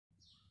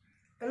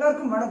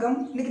எல்லாருக்கும் வணக்கம்.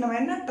 இன்னைக்கு நம்ம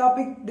என்ன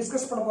டாபிக்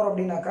டிஸ்கஸ் பண்ண போறோம்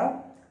அப்படின்னாக்கா,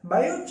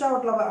 பயோட்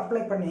சார்ட்ல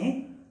அப்ளை பண்ணி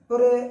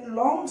ஒரு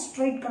லாங்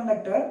ஸ்ட்ரைட்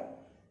கண்டக்டர்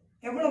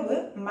எவ்வளவு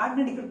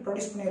மேக்னெட்டிக் ஃபீல்ட்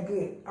ப்ரொடியூஸ் பண்ணிருக்கு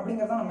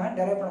அப்படிங்கறத நம்ம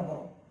டெரைவ் பண்ண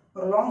போறோம்.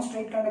 ஒரு லாங்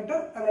ஸ்ட்ரைட்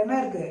கண்டக்டர் அதுல என்ன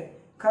இருக்கு,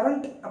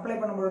 கரண்ட் அப்ளை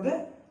பண்ணும்போது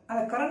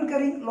அந்த current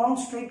carrying long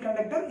straight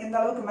conductor எந்த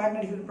அளவுக்கு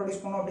மேக்னெட்டிக் ஃபீல்ட்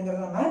ப்ரொடியூஸ் பண்ணும்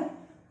அப்படிங்கறத நம்ம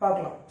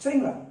பார்க்கலாம்.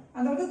 சரிங்களா?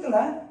 அந்த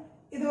விதத்துல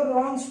இது ஒரு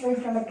லாங்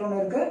ஸ்ட்ரைட் கண்டக்டர்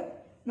ஒன்று இருக்கு.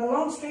 இந்த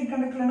லாங் ஸ்ட்ரைட்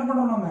கண்டக்டர் என்ன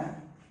பண்ணுவோம், நம்ம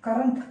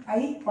கரண்ட்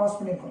I பாஸ்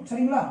பண்ணிருக்கோம்.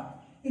 சரிங்களா?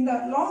 இந்த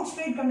லாங்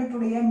ஸ்ட்ரைட்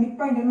கண்டக்டருடைய மிட்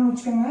பாயிண்ட் என்ன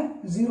வச்சுக்கோங்க,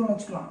 0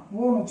 வச்சுக்கலாம்,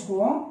 O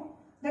வச்சுக்குவோம்.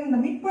 தென் இந்த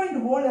மிட்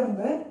பாயிண்ட் ஓல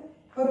இருந்து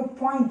ஒரு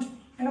பாயிண்ட்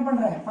என்ன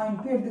பண்றேன், பாயிண்ட்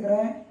P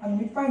எடுத்துக்கிறேன். அந்த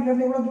மிட் பாயிண்ட்ல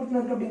இருந்து எவ்வளவு தூரத்துல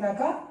இருக்கு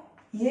அப்படின்னாக்கா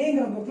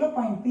ஏங்கிற தூரத்துல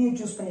பாயிண்ட் P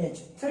சூஸ்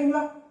பண்ணியாச்சு.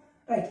 சரிங்களா?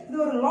 ரைட். இது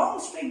ஒரு லாங்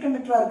ஸ்ட்ரைட்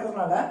கண்டக்டரா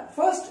இருக்கிறதுனால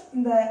ஃபர்ஸ்ட்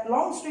இந்த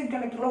லாங் ஸ்ட்ரைட்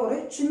கண்டக்டர்ல ஒரு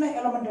சின்ன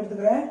எலிமெண்ட்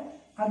எடுத்துக்கிறேன்.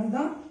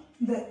 அதுதான்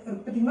இந்த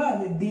பாத்தீங்களா,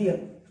 அது DL.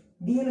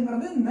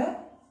 DLங்கிறது இந்த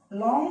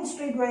லாங்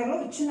ஸ்ட்ரைட் வயர்ல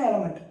ஒரு சின்ன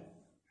எலிமெண்ட்.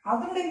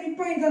 அதனுடைய மிட்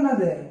பாயிண்ட் தான்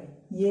அது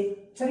A.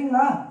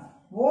 சரிங்களா?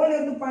 ஓல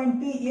இருந்து பாயிண்ட்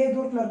P A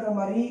தூரத்துல இருக்கிற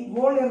மாதிரி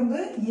ஓல இருந்து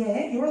A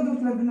எவ்வளவு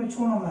தூரத்துல இருக்குன்னு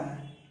வச்சுக்கோம், நம்ம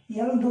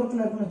L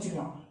தூரத்துல இருக்குன்னு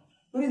வச்சுக்கலாம்.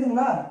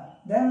 புரியுதுங்களா?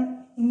 தென்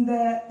இந்த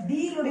D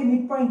உடைய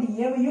மிட் பாயிண்ட்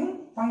ஏவையும்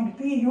பாயிண்ட்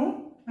P யும்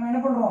நம்ம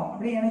என்ன பண்றோம்,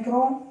 அப்படியே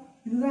இணைக்கிறோம்.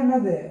 இதுதான்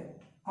என்னது,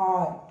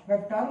 R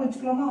வெக்டார்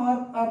வச்சுக்கலாமா,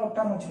 R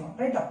வெக்டார் வச்சுக்கலாம்.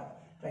 ரைட்டா?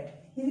 ரைட்.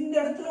 இந்த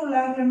இடத்துல உள்ள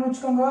ஆங்கிள் என்ன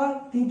வச்சுக்கோங்க,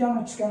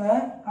 தீட்டான்னு வச்சுக்கோங்க.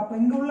 அப்ப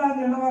இங்க உள்ள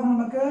ஆங்கிள் என்னவாகும்,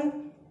 நமக்கு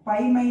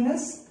பை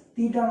மைனஸ்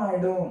தீட்டான்னு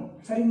ஆயிடும்.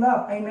 சரிங்களா?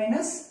 பை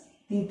மைனஸ்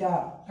தீட்டா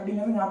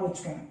அப்படிங்கிறது ஞாபகம்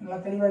வச்சுக்கோங்க. நல்லா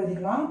தெளிவா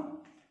எழுதிக்கலாம்,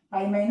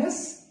 பை மைனஸ்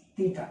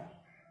தீட்டா.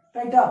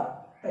 ரைட்டா?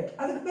 ரைட்.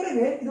 அதுக்கு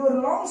பிறகு இது ஒரு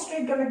லாங்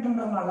ஸ்ட்ரைட்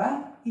கண்டக்டர்ன்றதுனால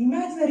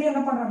இமேஜினரியா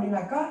என்ன பண்றேன்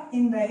அப்படின்னாக்கா,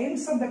 இந்த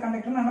எண்ட்ஸ் ஆஃப் த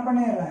கண்டக்டர் என்ன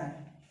பண்ணிடுறேன்,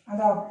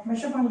 அந்த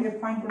மெஷர் பண்ணக்கூடிய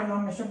பாயிண்ட் கூட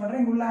நான் மெஷர்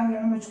பண்றேன். இங்க உள்ள ஆங்கிள்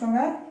என்ன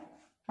வச்சுக்கோங்க,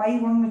 பை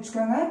 1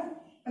 வச்சுக்கோங்க.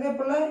 அதே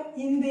போல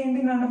இந்த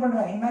எண்டு நான் என்ன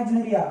பண்றேன்,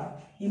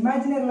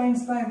 இமேஜினரி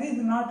லைன்ஸ் தான்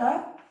இது நாட் அ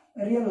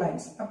ரியல்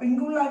லைன்ஸ். அப்ப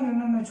இங்க உள்ள ஆங்கிள்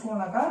என்னன்னு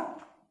வச்சுக்கோங்கனாக்கா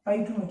பை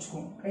 2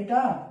 வச்சுக்கோங்க.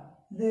 ரைட்டா?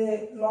 இது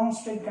லாங்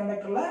ஸ்ட்ரைட்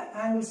கண்டக்டர்ல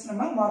ஆங்கிள்ஸ்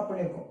நம்ம மார்க்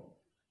பண்ணிருக்கோம்.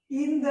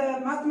 இந்த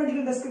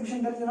மேத்தமெட்டிக்கல்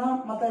டிஸ்கிரிப்ஷன் தெரிஞ்சுனா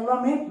மற்ற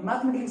எல்லாமே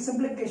மேத்தமெட்டிக்கல்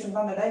சிம்பிளிஃபிகேஷன்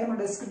தான். இந்த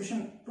டயக்ராம்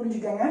டிஸ்கிரிப்ஷன்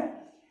புரிஞ்சுக்கங்க.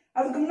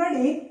 அதுக்கு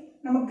முன்னாடி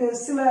நமக்கு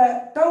சில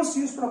டேர்ம்ஸ்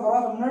யூஸ் பண்ண போறோம்.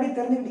 அதுக்கு முன்னாடி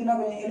தெரிஞ்சுக்கிட்டீங்கன்னா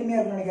கொஞ்சம் எளிமையா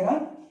இருக்கும்னு நினைக்கிறேன்.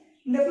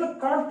 இந்த இடத்துல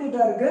காட்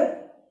தீட்டா இருக்கு.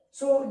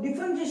 So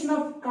differentiation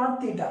of God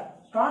theta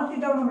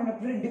நம்ம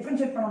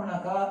டிஃபரன்ஷியேட்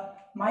பண்ணோம்னாக்கா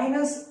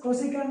மைனஸ்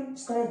கொசிகன்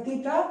ஸ்கொயர்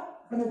தீட்டா,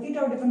 அந்த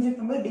தீட்டாவை டிஃபரன்ஷியேட்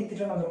பண்ணும்போது டி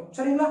தீட்டா வந்துடும்.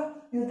 சரிங்களா?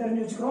 இது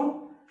தெரிஞ்சு வச்சுக்கிறோம்.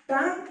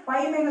 tan pi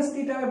minus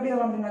theta எப்படி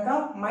எழுதலாம் அப்படின்னாக்கா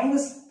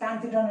minus tan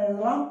theta ன்னு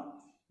எழுதலாம்.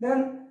 then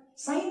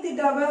sin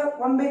theta why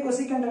 1 by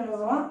cosecant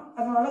எழுதலாம்.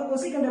 அதனால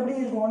cosecant எப்படி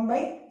இருக்கும், 1 by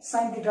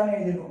sin theta ன்னு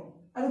எழுதிருக்கோம்.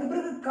 அதுக்கு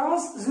பிறகு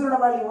cos 0 ஓட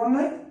வேல்யூ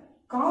 1,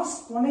 cos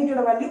 180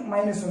 ஓட வேல்யூ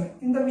 -1.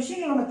 இந்த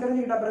விஷயங்களை நம்ம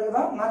தெரிஞ்சுக்கிட்ட பிறகு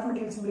தான்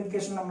மேத்தமெட்டிக்கல்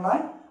சிம்பிளிஃபிகேஷன் நம்மளால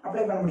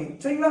அப்ளை பண்ண முடியும்.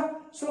 சரிங்களா?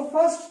 சோ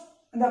ஃபர்ஸ்ட்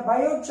இந்த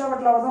பயோட்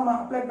சார்ட் லாவை தான் நம்ம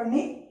அப்ளை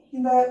பண்ணி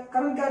இந்த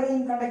current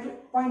carrying conductor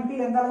point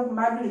P எந்த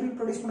அளவுக்கு மேக்னெட்டிக் ஃபீல்ட்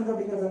ப்ரொடியூஸ் பண்ணுது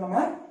அப்படிங்கறத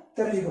நம்ம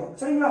தெரிஞ்சுக்கிறோம்.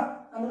 சரிங்களா?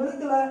 அந்த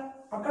விதத்துல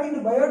according to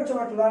பயோட்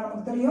சார்ட்ல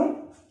நமக்கு தெரியும்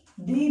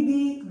dB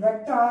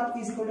vector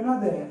is equal to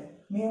என்னது,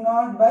 mu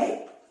naught by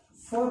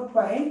 4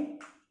 pi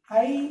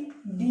I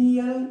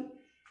dl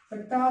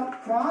vector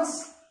cross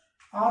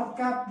r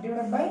cap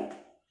divided by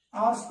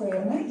r square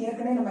ன்னு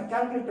ஏற்கனவே நம்ம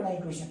கால்குலேட் பண்ண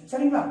ஈக்குவேஷன்.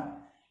 சரிங்களா?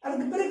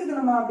 அதுக்கு பிறகு இது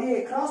நம்ம அப்படியே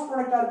கிராஸ்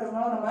ப்ராடக்ட்டா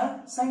இருக்கிறதுனால நம்ம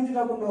sin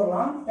theta கொண்டு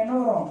வரலாம். என்ன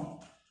வரும்,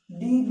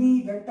 dB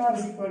vector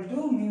is equal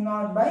to mu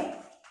naught by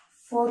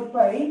 4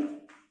 pi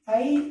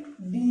I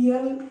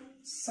dl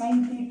sin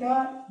theta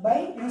by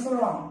என்ன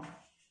சொல்லலாம்,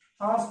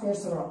 r square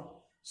சொல்லலாம்.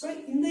 சோ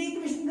இந்த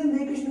ஈக்குவேஷனுக்கு இந்த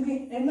ஈக்குவேஷனுக்கு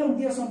என்ன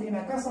வித்தியாசம்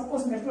அப்படின்னாக்கா,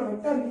 சப்போஸ் இந்த இடத்துல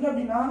வெக்டர் இல்ல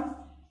அப்படின்னா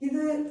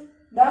இது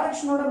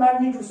டைரக்ஷனோட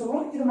மேக்னிட்யூட்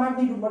சொல்லுவோம், இது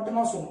மேக்னிட்யூட் மட்டும்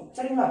தான் சொல்லுவோம்.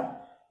 சரிங்களா?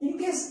 இன்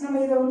கேஸ்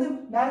நம்ம இத வந்து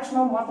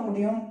டைரக்ஷனா மாத்த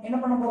முடியும். என்ன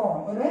பண்ண போறோம்,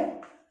 ஒரு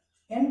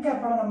n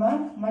கேப் நம்ம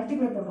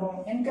மல்டிப்ளை பண்றோம்.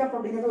 n கேப்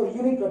அப்படிங்கிறது ஒரு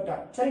யூனிட்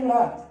வெக்டர்.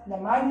 சரிங்களா? இந்த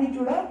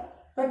மேக்னிட்யூட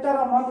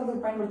வெக்டரா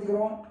மாத்துறதுக்கு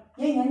பயன்படுத்திக்கிறோம்.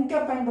 ஏன் n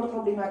கேப்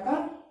பயன்படுத்துறோம் அப்படின்னாக்கா,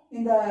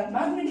 இந்த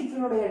மேக்னெட்டிக்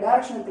ஃபீல்டோட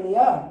டைரக்ஷன் இருக்கு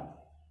இல்லையா,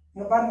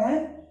 இங்க பாருங்க,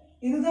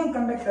 இதுதான்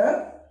கண்டக்டர்.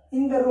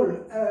 இந்த rule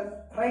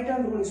right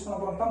hand rule use பண்ண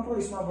போறோம், தம்ப் ரூல்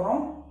யூஸ் பண்ண போறோம்.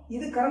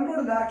 இது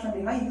கரண்டோட டைரக்ஷன்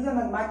அப்படினா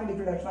இதுதான் மேக்னெட்டிக்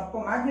ஃபீல்ட் டைரக்ஷன்.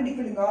 அப்போ மேக்னெட்டிக்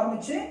ஃபீல்ட் இங்க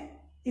ஆரம்பிச்சு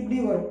இப்படி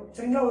வரும்.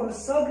 சரிங்களா? ஒரு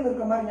சர்க்கிள்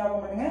இருக்க மாதிரி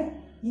ஞாபகம் பண்ணுங்க.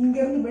 இங்க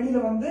இருந்து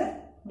வெளியில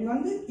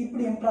வந்து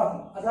இப்படி என்டர்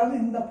ஆகும். அதாவது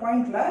இந்த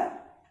பாயிண்ட்ல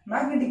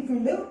மேக்னெட்டிக்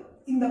ஃபீல்ட்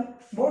இந்த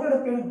போர்டோட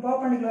பிளேனுக்கு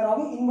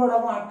பெர்பெண்டிகுலராவும்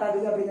இன்வர்டாவும் ஆக்ட்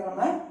ஆகுது அப்படிங்கறத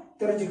நம்ம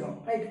தெரிஞ்சுக்கணும்.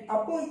 ரைட்?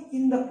 அப்போ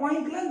இந்த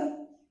பாயிண்ட்ல இந்த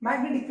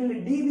மேக்னெட்டிக்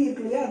ஃபீல்ட் dB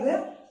இருக்கு இல்லையா, அது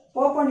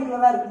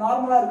பெர்பெண்டிகுலரா இருக்கு,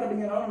 நார்மலா இருக்கு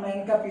அப்படிங்கறதால நம்ம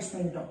n கேப் யூஸ்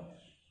பண்ணிட்டோம்.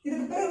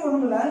 இதுக்கு பிறகு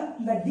ஒண்ணுல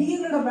இந்த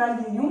dl ஓட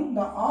வேல்யூவையும்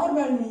இந்த r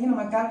வேல்யூவையும்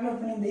நம்ம கால்குலேட்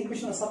பண்ணி இந்த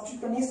ஈக்குவேஷனை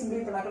சப்ஸ்டிட்யூட் பண்ணி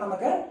சிம்பிளிஃபை பண்ணாக்க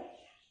நமக்கு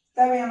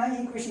தேவையான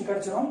ஈக்குவேஷன்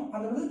கிடைச்சிரும்.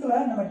 அந்த விதத்துல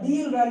நம்ம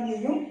dl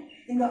வேல்யூவையும்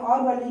இந்த r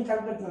வேல்யூவையும்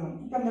கால்குலேட் பண்ணணும்.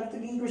 இப்போ இந்த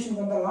இடத்துக்கு ஈக்குவேஷன்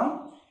வந்துடலாம்.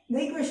 இந்த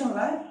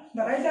ஈக்குவேஷன்ல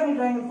இந்த ரைட் ஆங்கிள்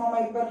ட்ரையாங்கிள் ஃபார்ம்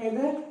ஆயிருக்கு,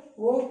 இது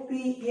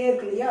OPA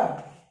இருக்கு இல்லையா,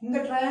 இந்த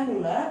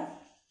ட்ரையாங்கிள்ல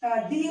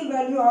dl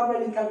value r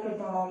value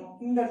calculate பண்ணணும்.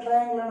 இந்த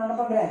ட்ரையாங்கிள்ல நான் என்ன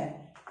பண்றேன்,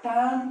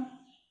 tan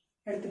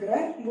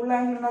எடுத்துக்கிறேன். இங்க உள்ள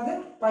ஆங்கிள் என்னது,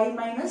 பை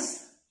மைனஸ்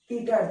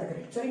தீட்டா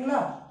எடுத்துக்கிறேன். சரிங்களா?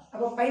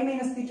 அப்ப பை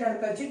மைனஸ் தீட்டா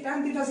எடுத்தாச்சு. tan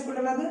theta is equal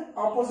to என்னது,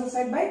 ஆப்போசிட்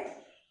சைடு பை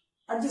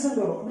adjacent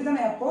வரும்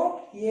அப்படிதானே அப்போ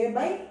a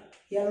by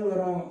l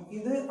வரும்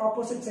இது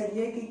opposite side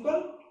a க்கு equal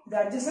இது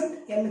adjacent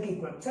l க்கு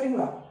equal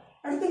சரிங்களா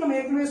அடுத்து நம்ம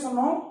ஏற்கனவே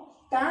சொன்னோம்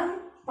tan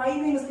pi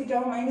minus theta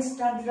minus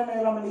tan theta னு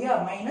எழுதலாம் இல்லையா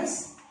minus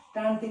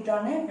tan theta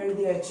னு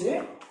எழுதியாச்சு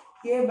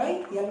a by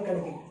l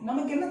கிடைக்கும்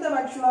நமக்கு என்ன தேவை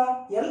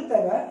एक्चुअली l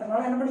தேவை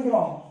அதனால என்ன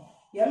பண்ணிக்கிறோம்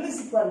l is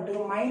equal to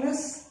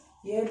minus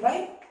a by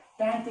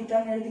tan theta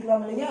னு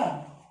எழுதிக்கலாம் இல்லையா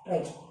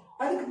ரைட்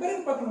அதுக்கு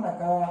பிறகு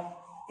பார்த்தோம்னாக்கா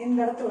இந்த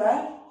இடத்துல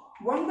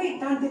 1 by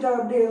tan theta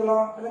எப்படி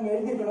எழுதலாம் அத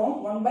எழுதிக்கணும்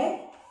 1 by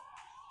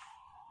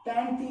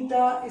tan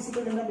theta is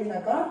equal to என்ன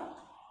அப்படினாக்கா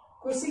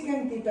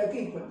cosecant theta க்கு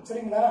equal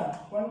சரிங்களா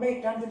 1 by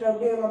tan theta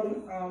எப்படி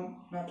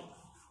எழுதலாம்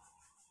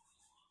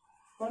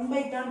 1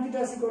 by tan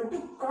theta is equal to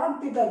cot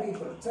theta க்கு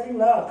equal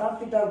சரிங்களா cot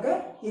theta க்கு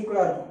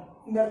ஈக்குவலா இருக்கும்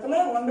இந்த இடத்துல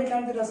 1 by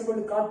tan theta is equal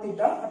to cot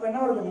theta அப்ப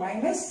என்ன வருது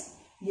minus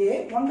a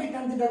 1 by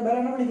tan theta பதிலா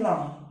என்ன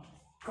பண்ணிக்கலாம்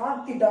cot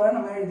theta வை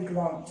நம்ம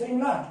எழுதிக்கலாம்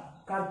சரிங்களா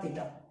cot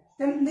theta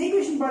then இந்த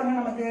ஈக்குவேஷன் பாருங்க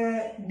நமக்கு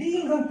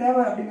dl தான்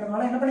தேவை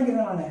அப்படிங்கறனால என்ன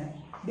பண்ணிக்கிறேன் நான்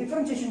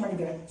டிஃபரன்ஷியேஷன்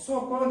பண்ணிக்கிறேன் சோ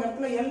அப்போ இந்த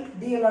இடத்துல l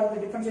dl ஆக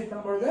டிஃபரன்ஷியேட்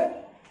பண்ணும்போது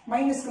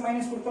மைனஸ்க்கு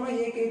மைனஸ் கொடுத்தோம்னா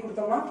a k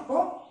கொடுத்தோம்னா அப்போ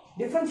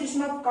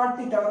டிஃபரன்ஷியேஷன் ஆஃப் cot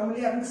theta வரும்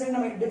இல்லையா அந்த சைடு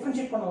நம்ம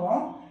டிஃபரன்ஷியேட்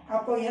பண்ணுவோம்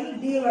அப்போ l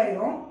dl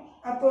ஆயிடும்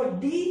அப்போ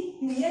d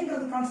இங்க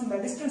ஏங்கிறது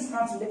கான்ஸ்டன்ட் டிஸ்டன்ஸ்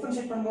கான்ஸ்டன்ட்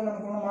டிஃபரன்ஷியேட் பண்ணும்போது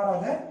நமக்கு ஒண்ணும்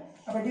மாறாது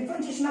அப்ப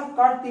டிஃபரன்ஷியேஷன் ஆஃப்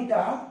cot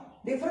theta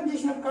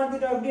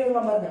எப்படி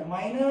எழுதலாம் பாருங்க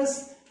மைனஸ்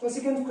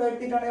cosecant square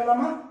theta னு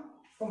எழுதலாமா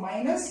அப்போ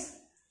minus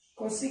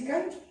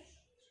cosecant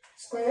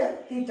square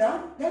theta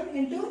then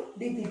into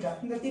d theta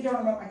இந்த theta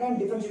நம்ம again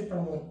differentiate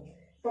பண்ணும்போது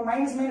இப்போ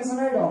மைனஸ் மைனஸ்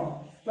என்ன ஆயிடும்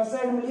பிளஸ்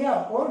ஆயிடும் இல்லையா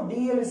அப்போ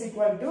dl is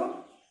equal to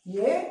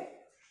a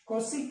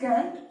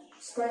cosecant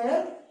square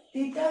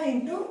theta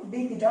into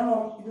d theta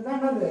வரும் இதுதான்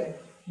என்னது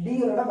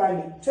dl ஓட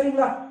வேல்யூ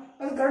சரிங்களா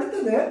அதுக்கு அடுத்து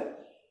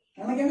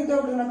நமக்கு என்ன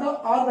தேவைப்படுதுனாக்கா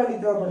r வேல்யூ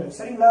தேவைப்படுது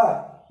சரிங்களா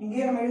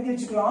இங்கே நம்ம எழுதி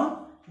வச்சுக்கலாம்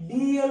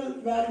dl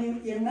வேல்யூ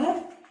என்ன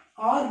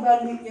r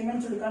வேல்யூ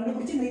என்னன்னு சொல்லி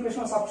கண்டுபிடிச்சு இந்த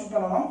ஈக்குவேஷனை சப்ஸ்டிட்யூட்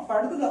பண்ணனும்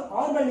அடுத்து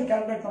r வேல்யூ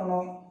கால்குலேட்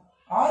பண்ணனும்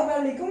r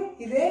வேல்யூக்கும்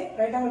இதே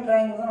ரைட் ஆங்கிள்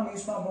ட்ரையாங்கிள் தான் நம்ம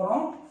யூஸ் பண்ண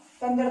போறோம்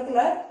இந்த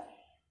இடத்துல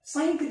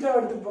sin theta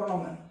எடுத்து போறோம்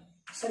நம்ம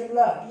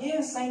சரிங்களா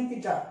ஏன் sin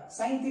theta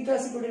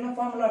என்ன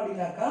ஃபார்முலா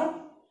அப்படினாக்கா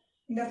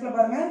இந்த இடத்துல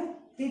பாருங்க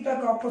theta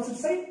க்கு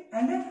ஆப்போசிட் சைடு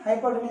and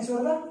ஹைபோடென்யூஸ்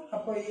வருதா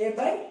அப்போ a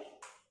by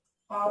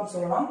r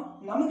சொல்லலாம்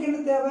நமக்கு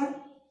என்ன தேவை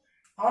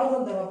r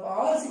தான் தேவை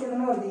r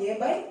என்ன வருது a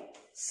by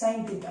sin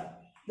theta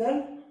then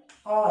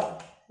r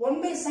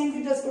 1 by sin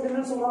theta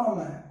என்ன சொல்றோம்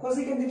நம்ம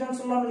cosecant theta னு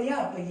சொல்லலாம் இல்லையா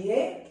அப்ப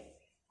a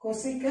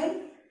cosecant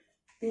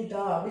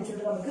theta அப்படி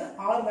சொல்லிட்டு நமக்கு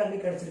r வேல்யூ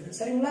கிடைச்சிருக்கு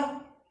சரிங்களா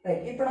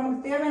ரைட் இப்போ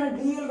நமக்கு தேவையான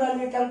dl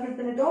வேல்யூ கால்குலேட்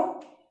பண்ணிட்டோம்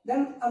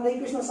then அந்த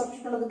ஈக்குவேஷனை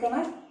சப்ஸ்டிட்யூட் பண்ணதுக்கான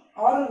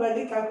rl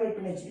வேல்யூ கால்குலேட்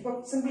பண்ணியாச்சு இப்போ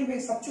சிம்பிளிஃபை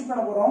சப்ஸ்டிட்யூட்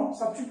பண்ண போறோம்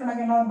சப்ஸ்டிட்யூட்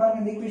பண்ணாக்க என்ன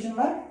பாருங்க இந்த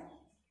ஈக்குவேஷன்ல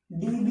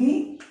db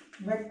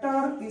vector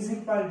is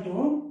equal to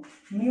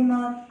mu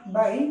naught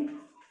by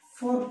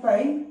 4 pi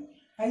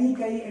i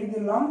க்கு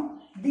எழுதிடலாம்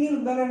dl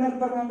வேல்யூ என்ன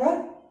பாருங்க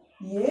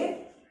a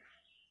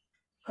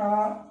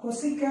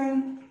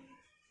cosecant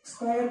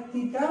square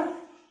theta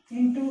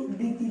into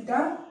d theta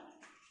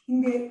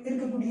இங்க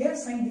இருக்கக்கூடிய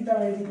sin theta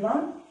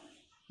எழுதிக்கலாம்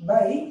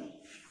by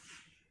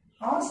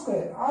r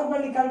square r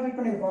value calculate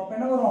பண்ணிருக்கோம் அப்ப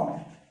என்ன வரும்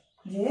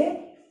a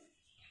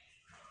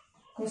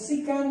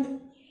cosecant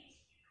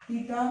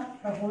theta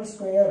whole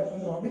square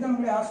வந்துரும் அப்படிதான்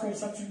நம்ம r square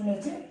சப்ஸ்டிட்யூட்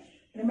பண்ணியாச்சு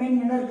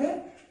ரிமைனிங் என்ன இருக்கு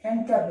n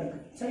cap இருக்கு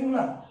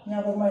சரிங்களா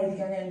ஞாபகமா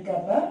எழுதிக்கங்க n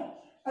cap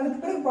அதுக்கு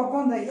பிறகு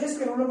பாப்போம் அந்த a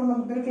square உள்ள கொண்டு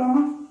வந்து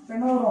பெருக்கலாமா அப்ப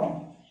என்ன வரும்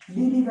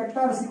db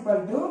vector is equal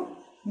to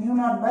mu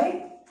naught by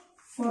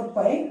 4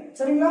 pi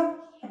சரிங்களா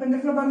அப்ப இந்த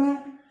இடத்துல பாருங்க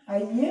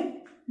i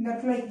இந்த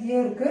இடத்துல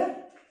a இருக்கு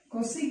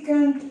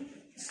cosecant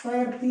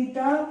square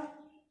theta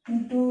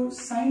into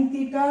sin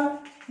theta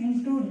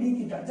into d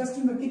theta just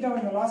இந்த theta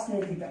வந்து லாஸ்ட்ல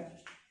எழுதிட்டேன்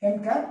n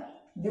cap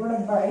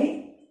divided by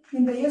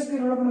இந்த a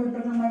square உள்ள கொண்டு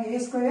பெருக்கணும்னா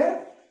a square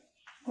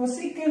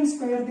cosecant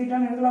square theta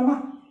னு எழுதலாமா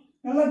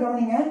நல்லா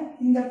கவனிங்க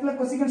இந்த இடத்துல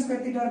cosecant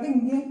square theta இருக்கு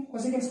இங்க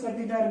cosecant square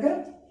theta இருக்கு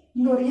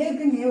இங்க ஒரு a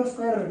இருக்கு இங்க a ஒரு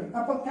ஸ்கொயர் இருக்கு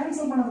அப்ப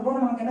கேன்சல் பண்ணது போக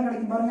நமக்கு என்ன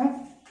கிடைக்கும் பாருங்க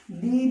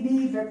db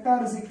vector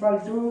is equal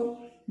to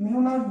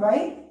mu naught by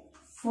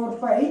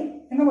 4 pi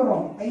என்ன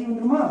வரும் i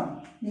வந்துருமா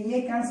இங்க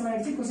a கேன்சல்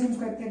ஆயிடுச்சு cosecant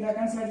square theta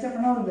கேன்சல் ஆயிடுச்சு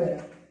அப்ப என்ன வருது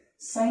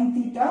sin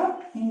theta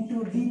into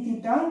d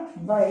theta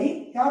by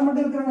யார்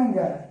மட்டும் இருக்காங்க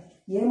இங்க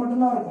a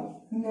மட்டும் தான் இருக்கும்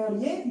இங்க ஒரு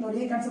a இந்த ஒரு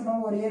a கேன்சல்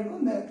பண்ணா ஒரு a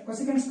இருக்கும் இந்த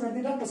cosecant square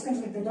theta cosecant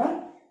square theta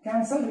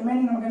cancel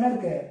remaining நமக்கு என்ன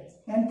இருக்கு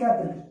n cap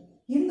இருக்கு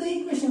இந்த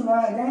ஈக்குவேஷன்ல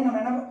again நம்ம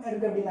என்ன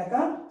இருக்கு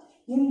அப்படினாக்கா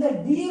இந்த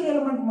dl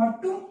எலிமெண்ட்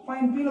மட்டும்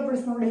பாயிண்ட் p ல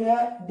ப்ளேஸ் பண்ணக்கூடிய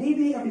db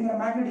அப்படிங்கற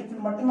மேக்னெட்டிக்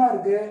ஃபீல்ட் மட்டும் தான்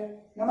இருக்கு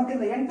நமக்கு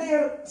இந்த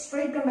என்டையர்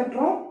ஸ்ட்ரைட்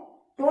கண்டக்டரும்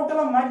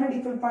டோட்டலா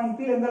மேக்னெட்டிக் ஃபீல்ட் பாயிண்ட்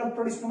p ல எந்த அளவுக்கு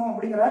ப்ரொடியூஸ் பண்ணும்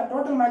அப்படிங்கற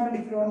டோட்டல்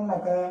மேக்னெட்டிக் ஃபீல்ட்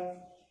வேணும்னாக்க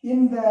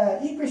இந்த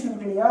ஈக்குவேஷன்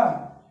இருக்கு இல்லையா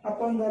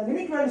அப்போ இந்த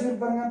லிமிட் வேல்யூஸ்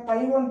இருக்கு பாருங்க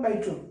pi1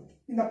 pi2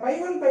 இந்த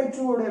pi1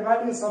 pi2 ஓட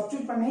வேல்யூ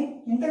சப்ஸ்டிட்யூட் பண்ணி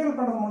இன்டகிரல்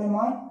பண்றது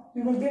மூலமா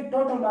we will get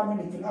total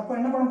magnetic field அப்போ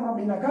என்ன பண்ண போறோம்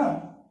அப்படினாக்கா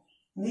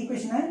இந்த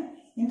ஈக்குவேஷனை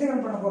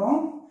இன்டகிரல் பண்ண போறோம்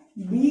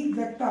b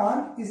vector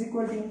is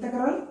equal to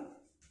integral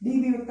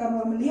db vector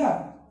வரும் இல்லையா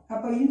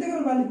அப்ப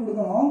இன்டகிரல் வேல்யூ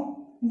கொடுக்கணும்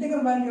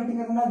இன்டகிரல் வேல்யூ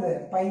அப்படிங்கிறது என்னது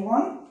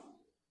pi1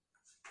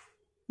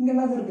 இங்க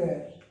என்னது இருக்கு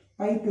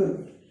pi2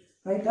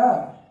 ரைட்டா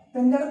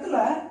இந்த இடத்துல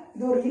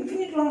இது ஒரு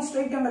இன்ஃபினிட் லாங்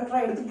ஸ்ட்ரைட் கண்டக்டரா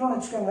எடுத்துட்டோம்னு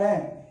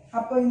வச்சுக்கோங்களேன்.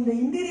 அப்போ இந்த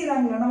இன்டீரியர்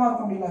ஆங்கிள் என்னவா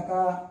இருக்கும்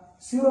அப்படின்னாக்கா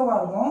 0வா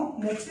இருக்கும்.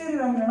 இந்த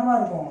எக்ஸ்டீரியர் ஆங்கிள் என்னவா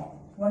இருக்கும்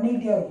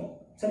 180 இருக்கும்.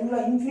 சரிங்களா?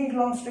 இன்ஃபினிட்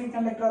லாங் ஸ்ட்ரைட்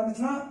கண்டக்டரா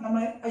இருந்துச்சுன்னா நம்ம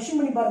அஷ்யூம்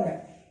பண்ணி பாருங்க.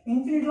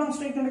 இன்ஃபினிட் லாங்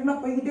ஸ்ட்ரைட் கண்டக்டர்னா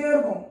போய்கிட்டே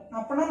இருக்கும்.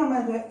 அப்பனா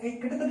நம்ம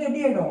கிட்டத்தட்ட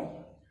எப்படி ஆயிடும்?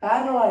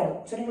 parallel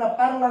ஆயிடும். சரிங்களா?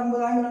 parallel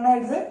ஆகும்போது ஆங்கிள் என்ன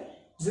ஆயிடுது?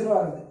 0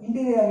 ஆகுது.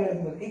 இன்டீரியர் ஆங்கிள்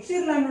எடுக்கும்போது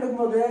எக்ஸ்டீரியர் ஆங்கிள்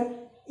எடுக்கும்போது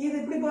இது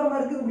இப்படி போற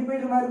மாதிரி இருக்கு, இப்படி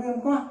போயிடுற மாதிரி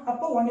இருக்கும்.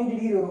 அப்போ 180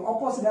 டிகிரி வரும்.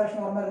 ஆப்போசிட்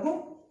டைரக்ஷன் வர மாதிரி இருக்கும்.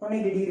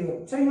 180 டிகிரி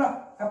வரும். சரிங்களா?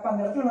 அப்ப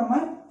அந்த இடத்துல நம்ம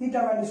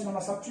தீட்டா வேல்யூஸ்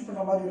நம்ம சப்ஸ்டிட்யூட்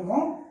பண்ற மாதிரி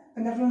இருக்கும்.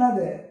 இந்த இடத்துல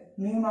என்னது?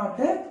 mu naught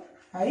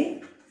I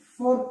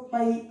 4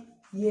 pi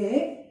a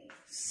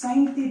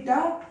sin theta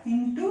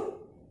into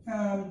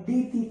d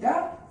theta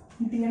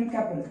into n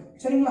cap இருக்கு.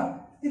 சரிங்களா?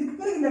 இதுக்கு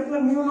பிறகு இந்த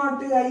இடத்துல mu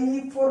naught I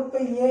 4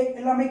 pi a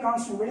எல்லாமே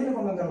கான்ஸ்டன்ட் வெளியில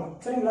கொண்டு வந்துடலாம்.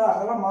 சரிங்களா?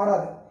 அதெல்லாம்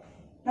மாறாது.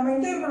 நம்ம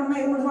இன்டெகிரேட் பண்ணோம்னா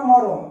இது மட்டும் தான்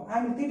மாறும்.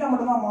 ஆங்கிள் தீட்டா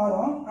மட்டும் தான்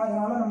மாறும்.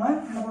 அதனால நம்ம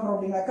என்ன பண்றோம்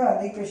அப்படின்னாக்கா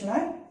அந்த ஈக்குவேஷனை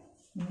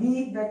b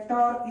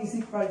vector is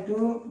equal to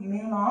mu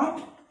naught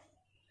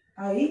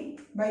I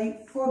by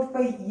 4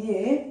 pi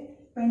a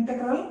by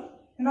integral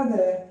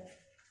என்னது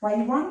pi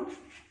 1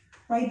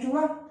 pi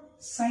 2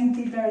 sin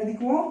theta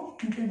எழுதிக்குவோம்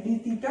into d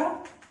theta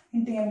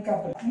into n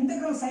cap.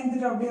 integral sin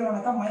theta அப்படி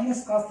வரனாக்கா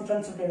minus cos theta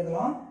ன்னு சொல்லிட்டு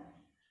எழுதலாம்.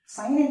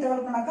 sin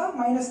integral பண்ணாக்கா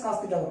minus cos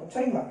theta வரும்.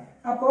 சரிங்களா?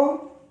 அப்போ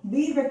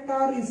b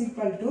vector is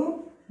equal to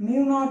mu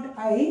naught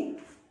I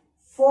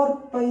 4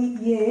 pi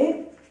a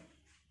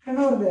என்ன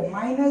வருது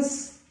minus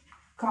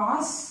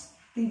cos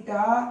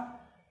theta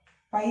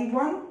pi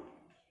 1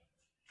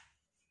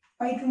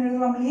 pi 2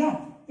 எழுதலாம் இல்லையா?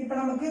 இப்போ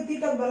நமக்கு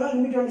தீட்டா பதிலா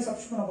லிமிட் வேல்யூ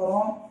சப்ஸ்டிட்யூட் பண்ண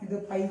போறோம். இது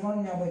pi 1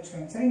 ஞாபகம்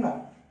வச்சுக்கோங்க. சரிங்களா?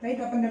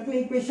 ரைட். அப்ப இந்த இடத்துல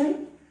equation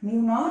mu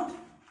naught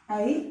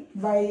I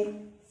by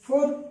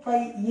 4 pi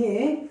a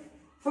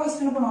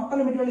first என்ன பண்ணுவோம்? அப்பர்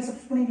லிமிட் வேல்யூ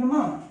சப்ஸ்டிட்யூட்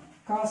பண்ணிக்கலாமா?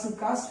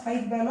 cos pi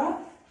பதிலா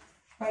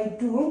pi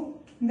 2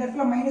 இந்த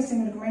இடத்துல மைனஸ்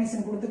சைன் இருக்கு, மைனஸ்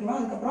சைன் கொடுத்துக்கலாம்.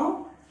 அதுக்கு அப்புறம்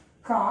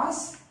cos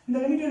இந்த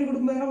லிமிட் வேல்யூ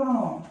கொடுக்கும்போது என்ன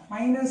பண்ணணும்?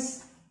 மைனஸ்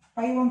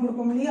pi 1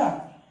 கொடுப்போம் இல்லையா?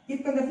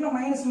 இப்போ இந்த இடத்துல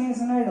மைனஸ்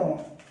மைனஸ் என்ன ஆயிடும்?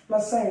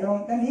 பிளஸ்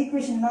ஆயிடும். தென்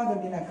ஈக்குவேஷன் என்ன ஆகுது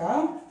அப்படின்னாக்கா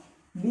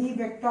b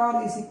vector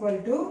is equal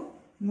to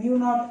mu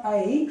naught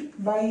I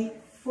by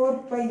 4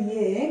 pi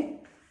a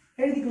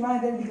எழுதிக்கலாம்.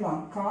 இதை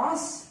எழுதிக்கலாம்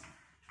cos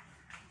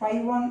pi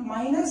 1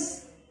 minus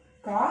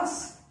cos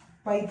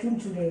pi 2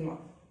 ன்னு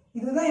சொல்லிடலாம்.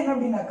 இதுதான் என்ன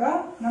அப்படின்னாக்கா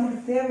நமக்கு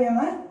தேவையான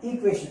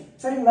ஈக்குவேஷன்.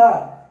 சரிங்களா?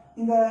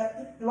 இந்த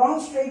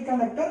long straight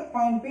conductor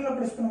point P ல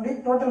பிளேஸ் பண்ணக்கூடிய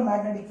டோட்டல்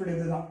மேக்னெட்டிக் ஃபீல்ட்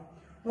இதுதான்.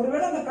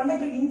 ஒருவேளை அந்த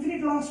கண்டக்டர்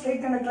இன்ஃபினிட் லாங்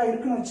ஸ்ட்ரைட் கண்டக்டரா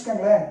இருக்குன்னு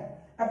வச்சுக்கோங்களேன்.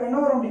 அப்ப என்ன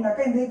வரும்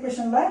அப்படின்னாக்கா இந்த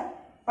ஈக்குவேஷன்ல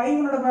pi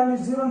 1 ஓட வேல்யூ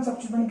 0 ன்னு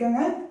சப்ஸ்டிட்யூட்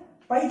பண்ணிக்கோங்க.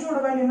 pi 2 ஓட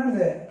வேல்யூ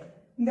என்னது?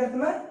 இந்த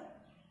இடத்துல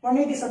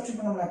 180 சப்ஸ்டிட்யூட்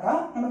பண்ணோம்னாக்கா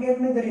நமக்கு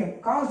ஏற்கனவே தெரியும்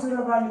cos 0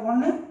 ஓட வேல்யூ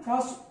 1,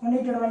 cos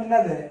 180 ஓட வேல்யூ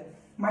என்னது?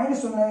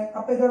 -1.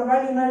 அப்ப இதோட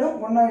வேல்யூ என்ன ஆயிடும்?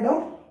 1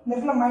 ஆயிடும். இந்த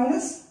இடத்துல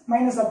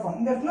மைனஸ் ஆஃப் 1.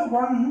 இந்த இடத்துல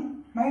 1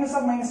 மைனஸ்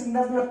ஆஃப் மைனஸ் இந்த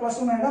இடத்துல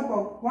 +1 ஆயிடும். அப்போ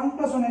 1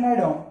 + 1 என்ன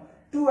ஆயிடும்?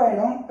 2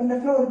 ஆயிடும். இந்த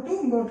இடத்துல ஒரு 2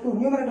 இங்க ஒரு 2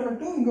 நியூமரேட்டர்ல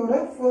 2 இங்க ஒரு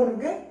 4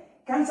 இருக்கு.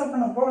 கேன்சல்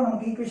பண்ண போக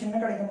நமக்கு ஈக்குவேஷன்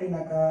என்ன கிடைக்கும்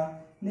அப்படின்னாக்கா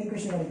இந்த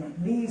ஈக்குவேஷன் கிடைக்கும்.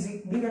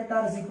 b vector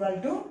is equal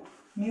to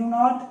mu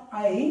naught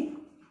I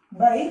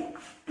by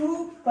 2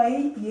 pi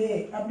a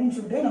அப்படின்னு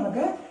சொல்லிட்டு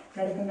நமக்கு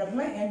கிடைக்கும். இந்த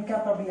இடத்துல n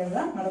cap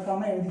அப்படிங்கறத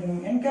மறக்காம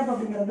எழுதிக்கணும். n cap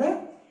அப்படிங்கிறது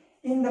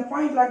இந்த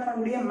பாயிண்ட் லாக்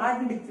பண்ணக்கூடிய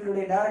magnetic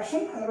ஃபீல்டுடைய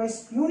direction. Otherwise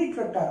unit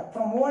vector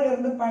from O ல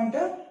இருந்து பாயிண்ட்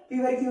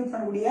P வரைக்கும் யூஸ்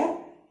பண்ணக்கூடிய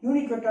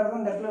யூனிட் வெக்டார்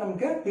தான் இந்த இடத்துல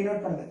நமக்கு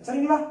டினோட் பண்ணுது.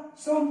 சரிங்களா?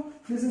 So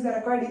this is the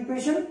required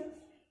equation.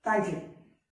 Thank you.